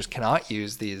teachers cannot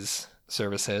use these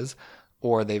services,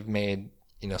 or they've made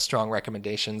strong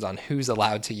recommendations on who's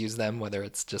allowed to use them, whether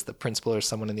it's just the principal or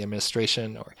someone in the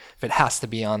administration, or if it has to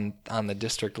be on the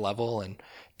district level.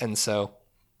 And so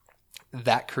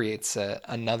that creates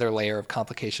another layer of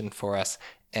complication for us.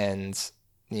 And,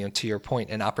 to your point,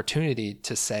 an opportunity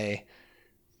to say,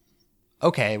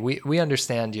 okay, we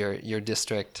understand your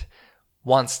district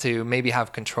wants to maybe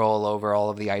have control over all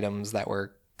of the items that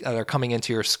are coming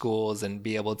into your schools and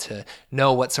be able to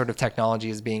know what sort of technology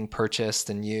is being purchased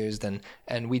and used.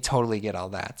 And we totally get all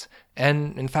that.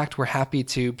 And in fact, we're happy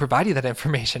to provide you that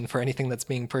information for anything that's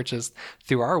being purchased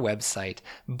through our website.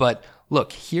 But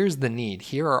look, here's the need.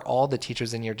 Here are all the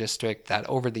teachers in your district that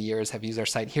over the years have used our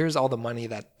site. Here's all the money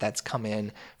that's come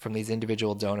in from these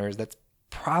individual donors. That's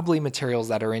probably materials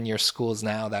that are in your schools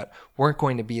now that weren't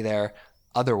going to be there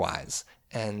otherwise.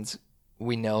 And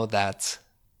we know that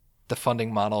the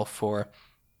funding model for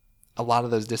a lot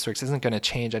of those districts isn't going to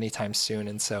change anytime soon.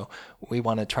 And so we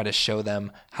want to try to show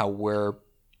them how we're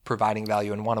providing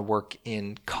value and want to work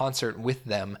in concert with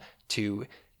them to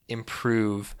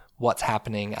improve what's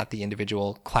happening at the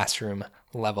individual classroom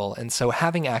level. And so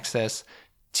having access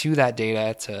to that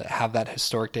data, to have that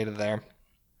historic data there,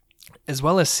 as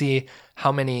well as see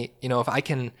how many,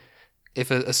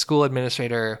 if a school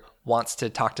administrator wants to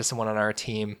talk to someone on our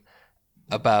team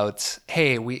about,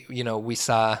 hey, we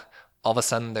saw all of a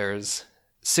sudden there's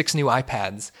 6 new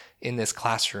iPads in this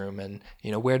classroom, and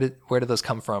where did those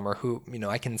come from, or who,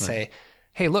 I can say,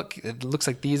 hey, look, it looks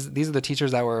like these are the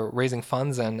teachers that were raising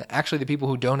funds, and actually the people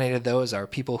who donated those are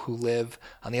people who live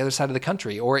on the other side of the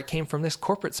country, or it came from this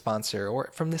corporate sponsor or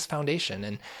from this foundation,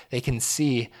 and they can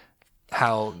see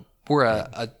how we're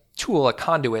a tool, a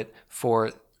conduit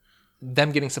for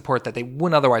them getting support that they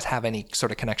wouldn't otherwise have any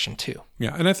sort of connection to.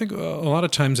 Yeah, and I think a lot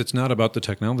of times it's not about the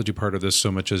technology part of this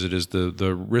so much as it is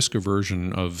the risk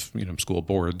aversion of school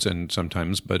boards and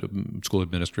sometimes, but school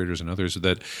administrators and others,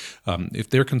 that if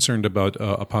they're concerned about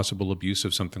a possible abuse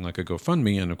of something like a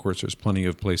GoFundMe, and of course there's plenty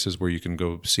of places where you can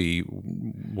go see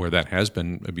where that has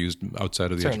been abused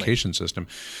outside of the education system,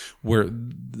 where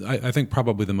I think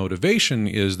probably the motivation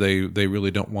is they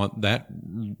really don't want that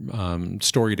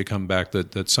story to come back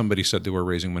that somebody said they were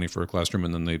raising money for a classroom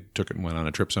and then they took it and went on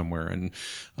a trip somewhere and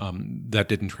that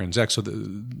didn't transact. So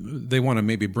they want to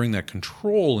maybe bring that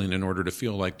control in order to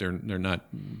feel like they're not.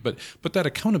 But that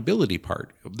accountability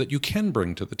part that you can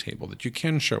bring to the table, that you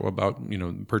can show about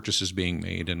purchases being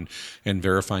made and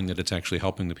verifying that it's actually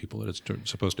helping the people that it's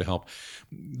supposed to help.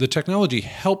 The technology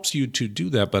helps you to do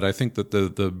that, but I think that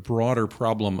the broader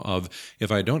problem of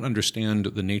if I don't understand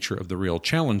the nature of the real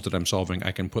challenge that I'm solving,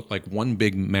 I can put like one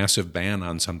big massive ban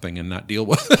on something and not deal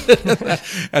with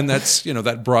it. And that's,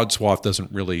 that broad swath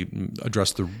doesn't really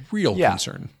address the real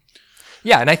concern.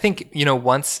 Yeah. And I think,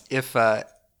 once if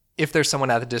there's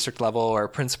someone at the district level or a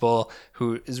principal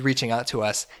who is reaching out to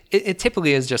us, it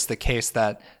typically is just the case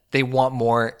that they want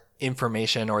more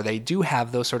information or they do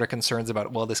have those sort of concerns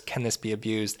about, well, can this be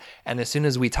abused? And as soon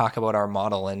as we talk about our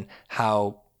model and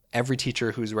how every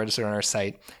teacher who's registered on our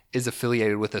site is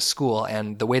affiliated with a school,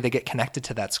 and the way they get connected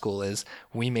to that school is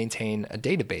we maintain a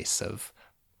database of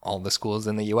all the schools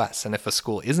in the U.S. And if a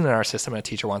school isn't in our system and a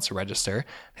teacher wants to register,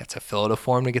 they have to fill out a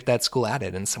form to get that school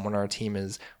added. And someone on our team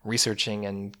is researching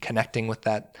and connecting with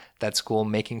that school,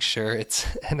 making sure it's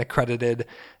an accredited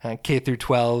K through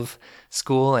 12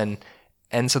 school.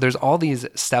 And so there's all these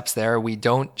steps there. We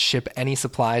don't ship any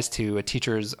supplies to a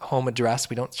teacher's home address.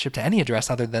 We don't ship to any address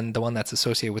other than the one that's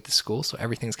associated with the school. So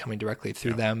everything's coming directly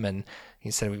through them. And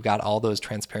he said we've got all those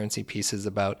transparency pieces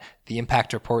about the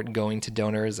impact report going to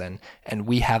donors. And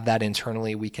we have that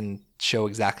internally. We can show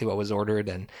exactly what was ordered.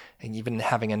 And even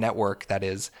having a network that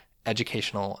is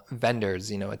educational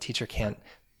vendors, a teacher can't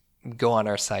go on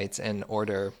our sites and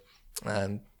order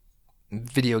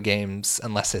video games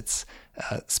unless it's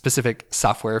specific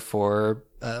software for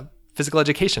physical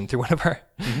education through one of our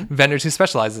vendors who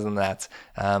specializes in that.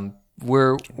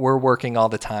 We're working all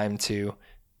the time to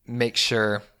make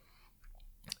sure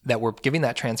that we're giving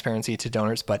that transparency to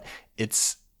donors, but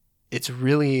it's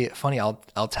really funny.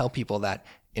 I'll tell people that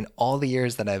in all the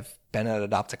years that I've been at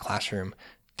Adopt a Classroom,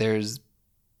 there's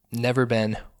never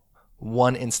been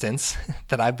one instance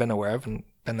that I've been aware of, and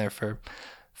been there for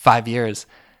 5 years.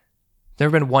 There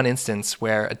have been one instance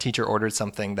where a teacher ordered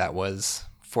something that was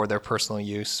for their personal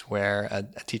use, where a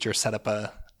teacher set up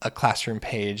a classroom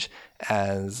page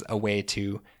as a way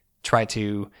to try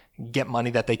to get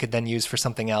money that they could then use for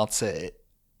something else.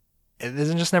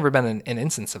 There's just never been an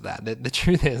instance of that. The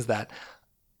truth is that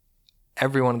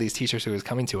every one of these teachers who is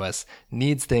coming to us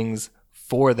needs things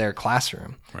for their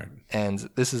classroom. Right. And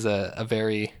this is a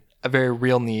very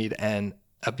real need, and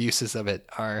abuses of it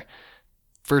are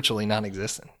virtually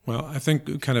non-existent. Well, I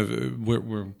think kind of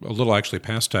we're a little actually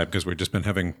past time because we've just been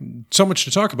having so much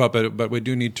to talk about, but we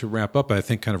do need to wrap up. I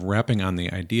think kind of wrapping on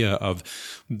the idea of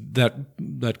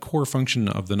that core function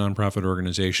of the nonprofit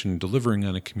organization delivering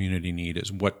on a community need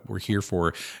is what we're here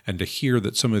for, and to hear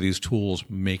that some of these tools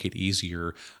make it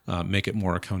easier, make it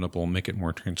more accountable, make it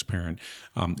more transparent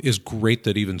is great.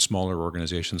 That even smaller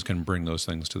organizations can bring those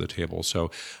things to the table.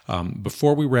 So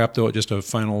before we wrap, though, just a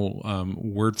final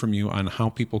word from you on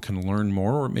how people can learn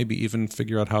more, or maybe even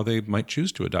figure out how they might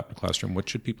choose to adopt a classroom. What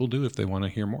should people do if they want to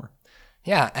hear more?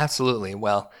 Yeah, absolutely.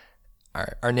 Well,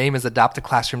 our name is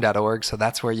adoptaclassroom.org, so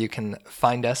that's where you can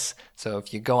find us. So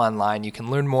if you go online, you can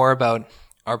learn more about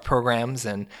our programs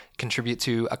and contribute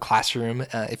to a classroom.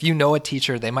 If you know a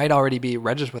teacher, they might already be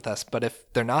registered with us, but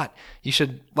if they're not, you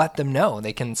should let them know.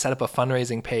 They can set up a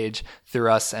fundraising page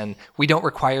through us, and we don't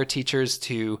require teachers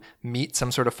to meet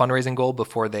some sort of fundraising goal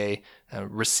before they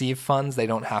receive funds. They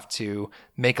don't have to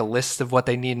make a list of what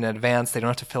they need in advance. They don't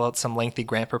have to fill out some lengthy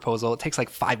grant proposal. It takes like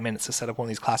 5 minutes to set up one of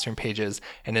these classroom pages,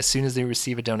 and as soon as they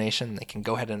receive a donation, they can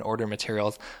go ahead and order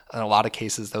materials. In a lot of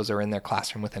cases, those are in their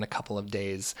classroom within a couple of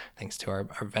days, thanks to our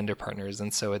vendor partners.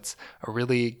 And so it's a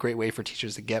really great way for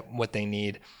teachers to get what they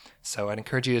need. So I'd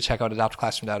encourage you to check out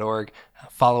adoptaclassroom.org,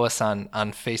 follow us on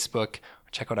Facebook,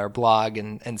 check out our blog,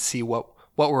 and see what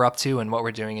we're up to and what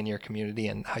we're doing in your community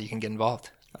and how you can get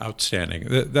involved. Outstanding.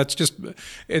 That's just,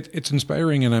 it's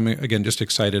inspiring, and I'm, again, just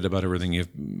excited about everything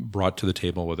you've brought to the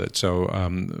table with it. So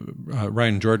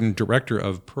Ryan Jordan, Director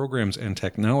of Programs and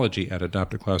Technology at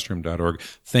adoptaclassroom.org,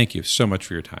 thank you so much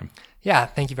for your time. Yeah,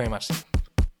 thank you very much.